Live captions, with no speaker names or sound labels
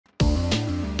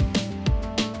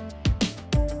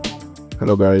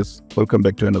Hello guys, welcome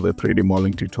back to another 3D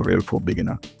modeling tutorial for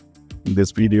beginner. In this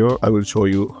video, I will show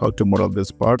you how to model this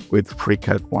part with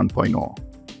FreeCAD 1.0.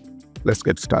 Let's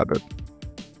get started.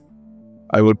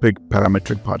 I will pick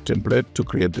Parametric part template to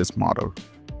create this model.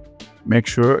 Make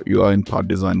sure you are in Part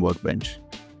Design workbench.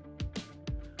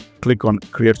 Click on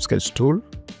Create Sketch tool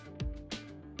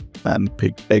and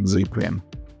pick XZ plane.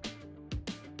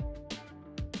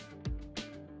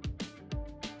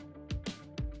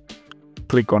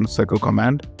 Click on Circle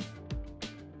command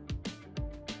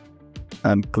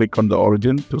and click on the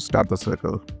origin to start the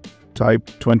circle. Type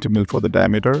 20 mm for the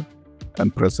diameter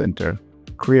and press enter.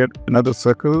 Create another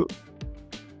circle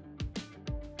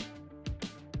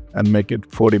and make it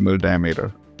 40 mm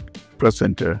diameter. Press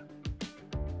enter.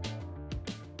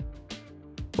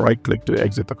 Right click to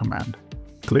exit the command.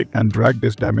 Click and drag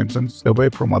these dimensions away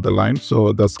from other lines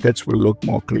so the sketch will look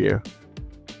more clear.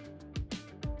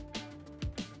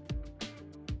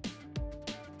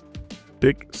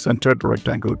 Pick centered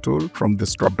rectangle tool from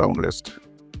this drop-down list.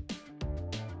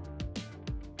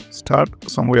 Start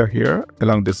somewhere here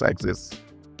along this axis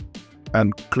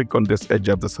and click on this edge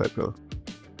of the circle.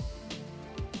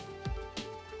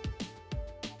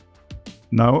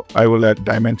 Now I will add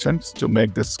dimensions to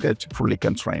make this sketch fully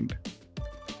constrained.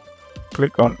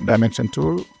 Click on Dimension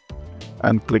tool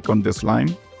and click on this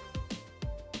line.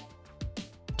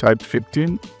 Type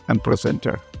 15 and press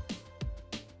enter.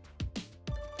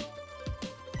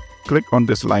 Click on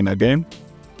this line again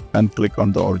and click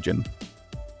on the origin.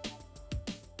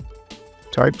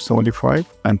 Type 75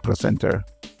 and press enter.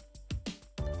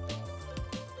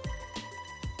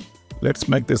 Let's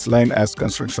make this line as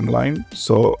construction line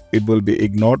so it will be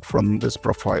ignored from this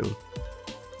profile.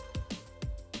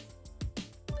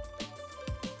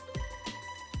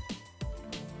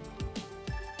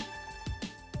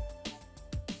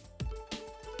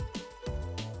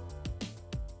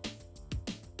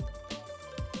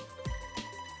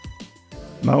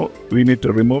 Now we need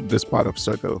to remove this part of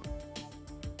circle.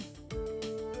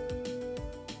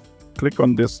 Click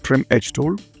on this Trim Edge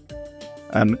tool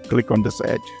and click on this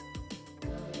edge.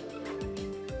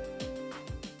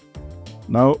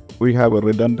 Now we have a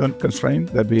redundant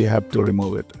constraint that we have to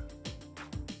remove it.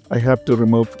 I have to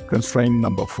remove constraint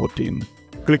number 14.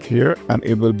 Click here and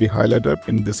it will be highlighted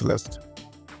in this list.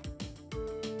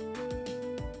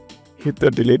 Hit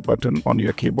the delete button on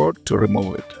your keyboard to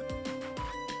remove it.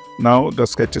 Now the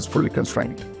sketch is fully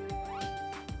constrained.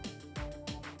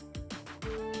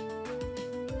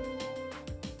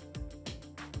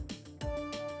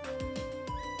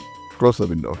 Close the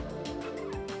window.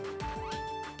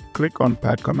 Click on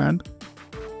Pad command.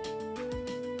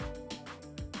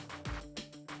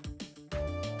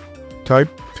 Type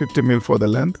 50 mm for the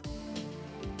length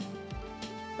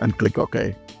and click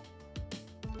OK.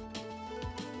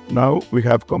 Now we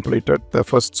have completed the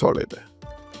first solid.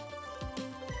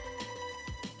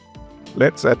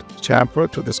 Let's add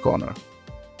chamfer to this corner.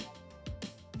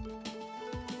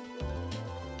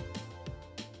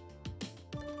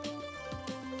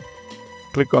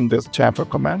 Click on this chamfer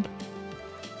command.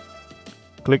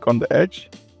 Click on the edge.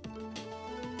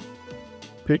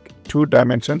 Pick two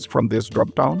dimensions from this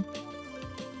drop-down.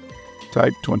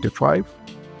 Type 25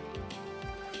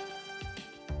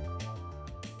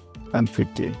 and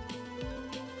 50.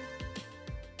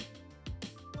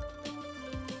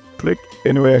 Click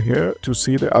anywhere here to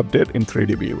see the update in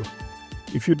 3D view.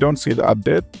 If you don't see the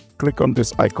update, click on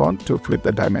this icon to flip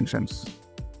the dimensions.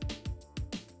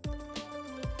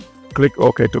 Click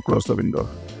OK to close the window.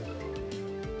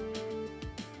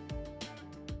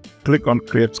 Click on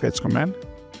Create Sketch command.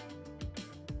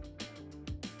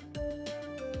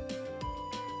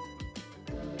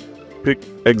 Pick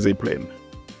XZ plane.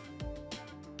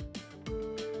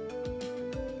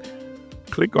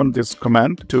 Click on this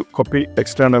command to copy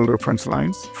external reference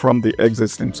lines from the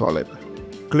existing solid.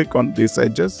 Click on these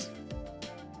edges.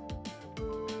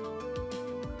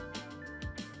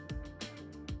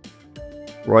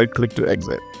 Right-click to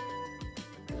exit.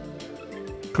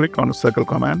 Click on Circle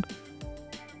command.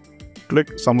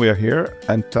 Click somewhere here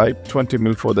and type 20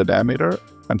 mm for the diameter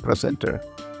and press enter.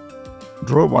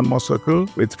 Draw one more circle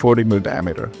with 40 mm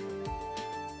diameter.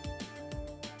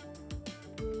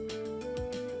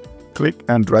 Click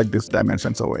and drag these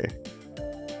dimensions away.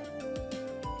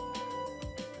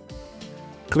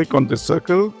 Click on this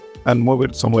circle and move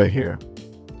it somewhere here.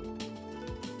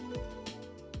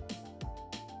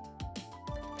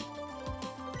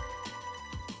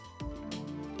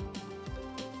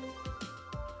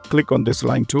 Click on this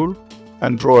line tool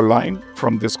and draw a line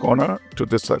from this corner to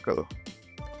this circle.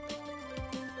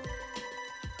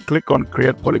 Click on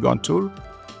Create Polygon tool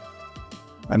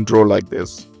and draw like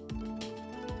this.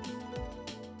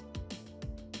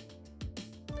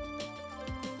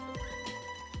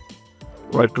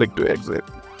 Right-click to exit.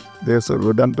 There's a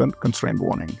redundant constraint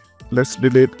warning. Let's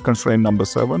delete constraint number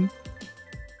 7.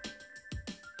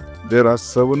 There are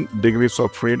 7 degrees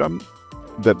of freedom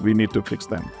that we need to fix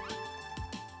them.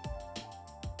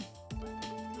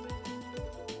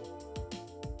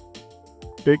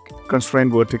 Pick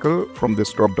constraint vertical from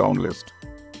this drop-down list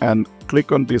and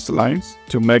click on these lines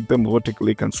to make them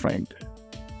vertically constrained.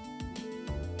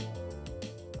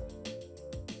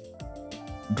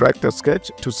 Drag the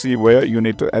sketch to see where you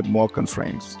need to add more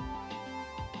constraints.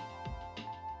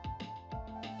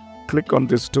 Click on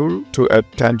this tool to add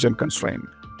tangent constraint.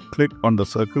 Click on the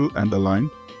circle and the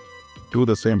line. Do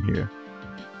the same here.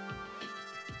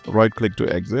 Right-click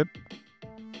to exit.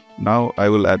 Now I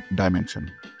will add dimension.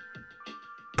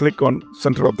 Click on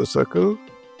center of the circle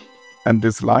and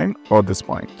this line or this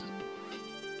point.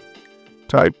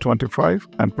 Type 25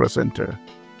 and press enter.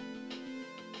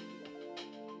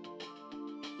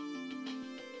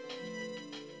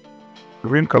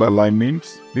 Green color line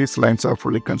means these lines are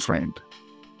fully constrained.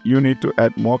 You need to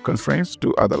add more constraints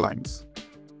to other lines.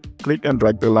 Click and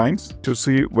drag the lines to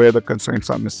see where the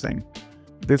constraints are missing.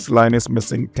 This line is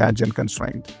missing tangent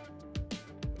constraint.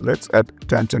 Let's add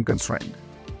tangent constraint.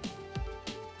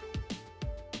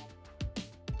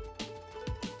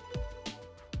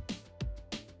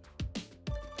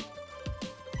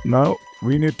 Now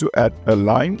we need to add a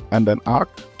line and an arc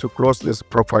to close this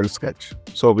profile sketch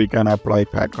so we can apply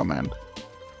pad command.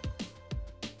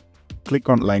 Click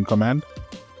on line command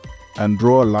and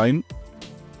draw a line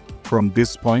from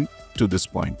this point to this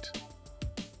point.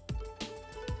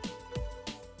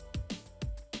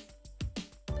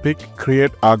 Pick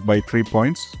create arc by 3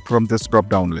 points from this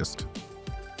drop-down list.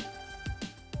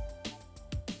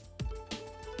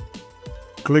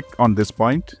 Click on this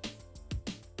point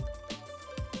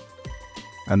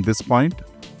and this point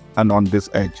and on this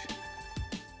edge.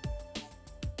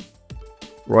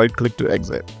 Right-click to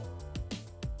exit.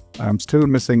 I am still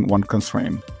missing one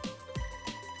constraint.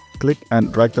 Click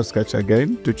and drag the sketch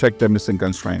again to check the missing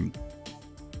constraint.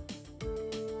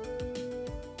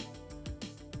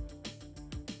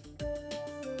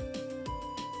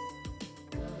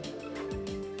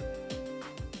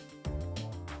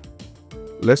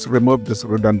 Let's remove this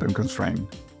redundant constraint.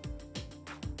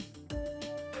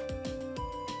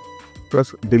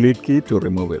 Press delete key to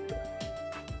remove it.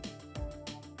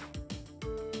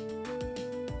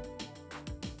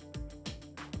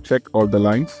 Check all the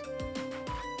lines.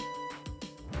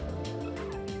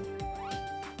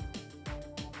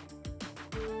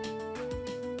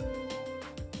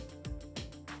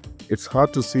 It's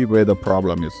hard to see where the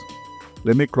problem is.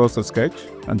 Let me close the sketch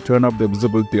and turn up the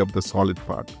visibility of the solid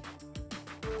part.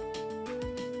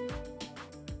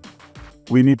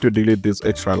 We need to delete this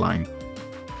extra line.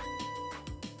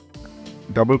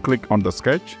 Double-click on the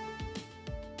sketch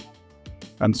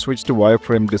and switch to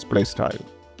wireframe display style.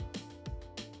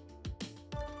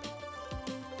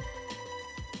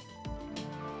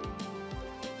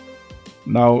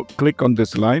 Now click on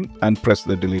this line and press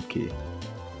the delete key.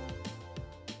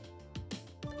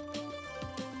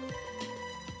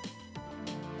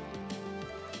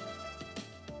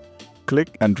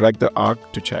 Click and drag the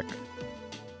arc to check.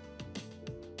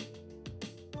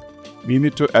 We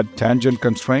need to add tangent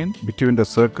constraint between the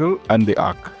circle and the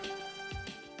arc.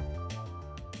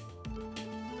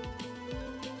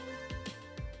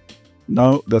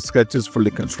 Now the sketch is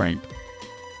fully constrained.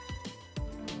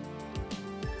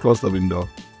 Close the window.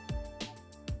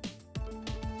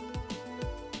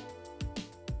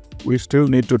 We still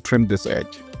need to trim this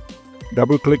edge.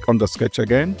 Double-click on the sketch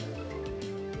again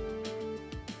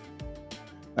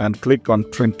and click on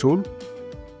Trim tool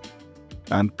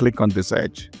and click on this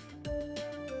edge.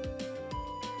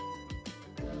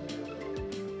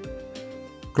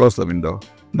 Close the window.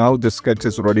 Now this sketch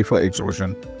is ready for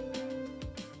extrusion.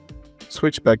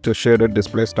 Switch back to shaded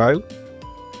display style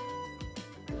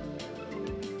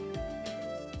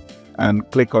and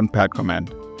click on pad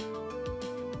command.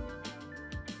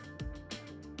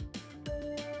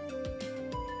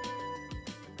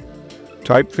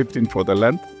 Type 15 for the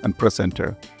length and press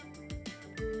enter.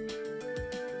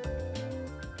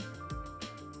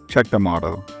 Check the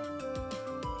model.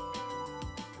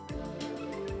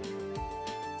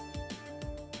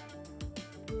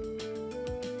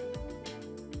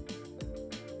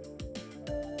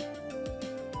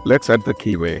 Let's add the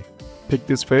keyway. Pick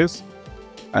this face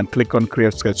and click on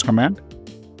Create Sketch command.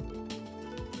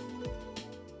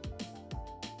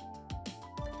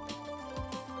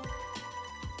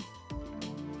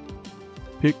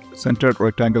 Pick Centered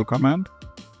Rectangle command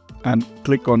and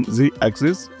click on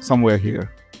Z-axis somewhere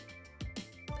here.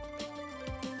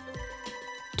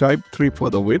 Type 3 for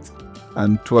the width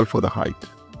and 12 for the height.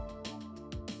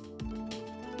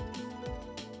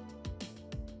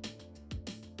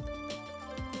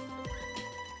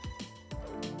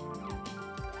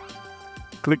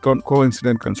 Click on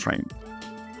Coincident Constraint.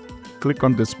 Click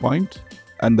on this point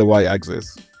and the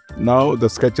y-axis. Now the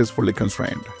sketch is fully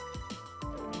constrained.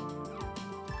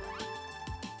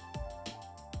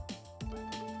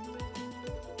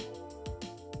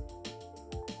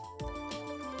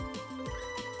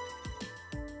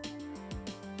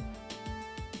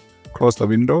 Close the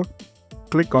window.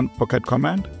 Click on Pocket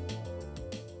command.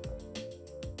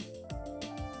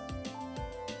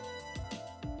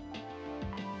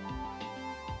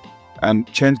 And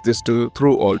change this to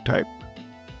Through All type.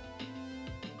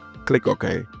 Click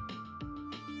OK.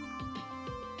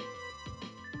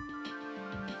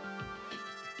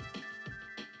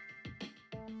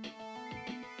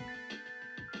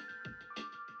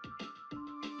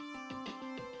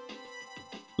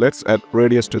 Let's add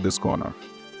radius to this corner.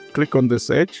 Click on this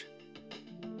edge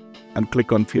and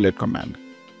click on Fillet command.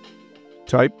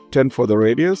 Type 10 for the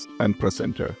radius and press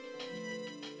enter.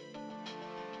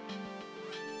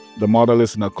 The model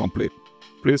is now complete.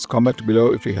 Please comment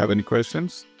below if you have any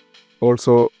questions.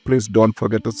 Also, please don't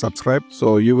forget to subscribe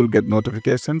so you will get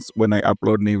notifications when I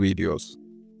upload new videos.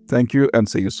 Thank you and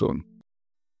see you soon.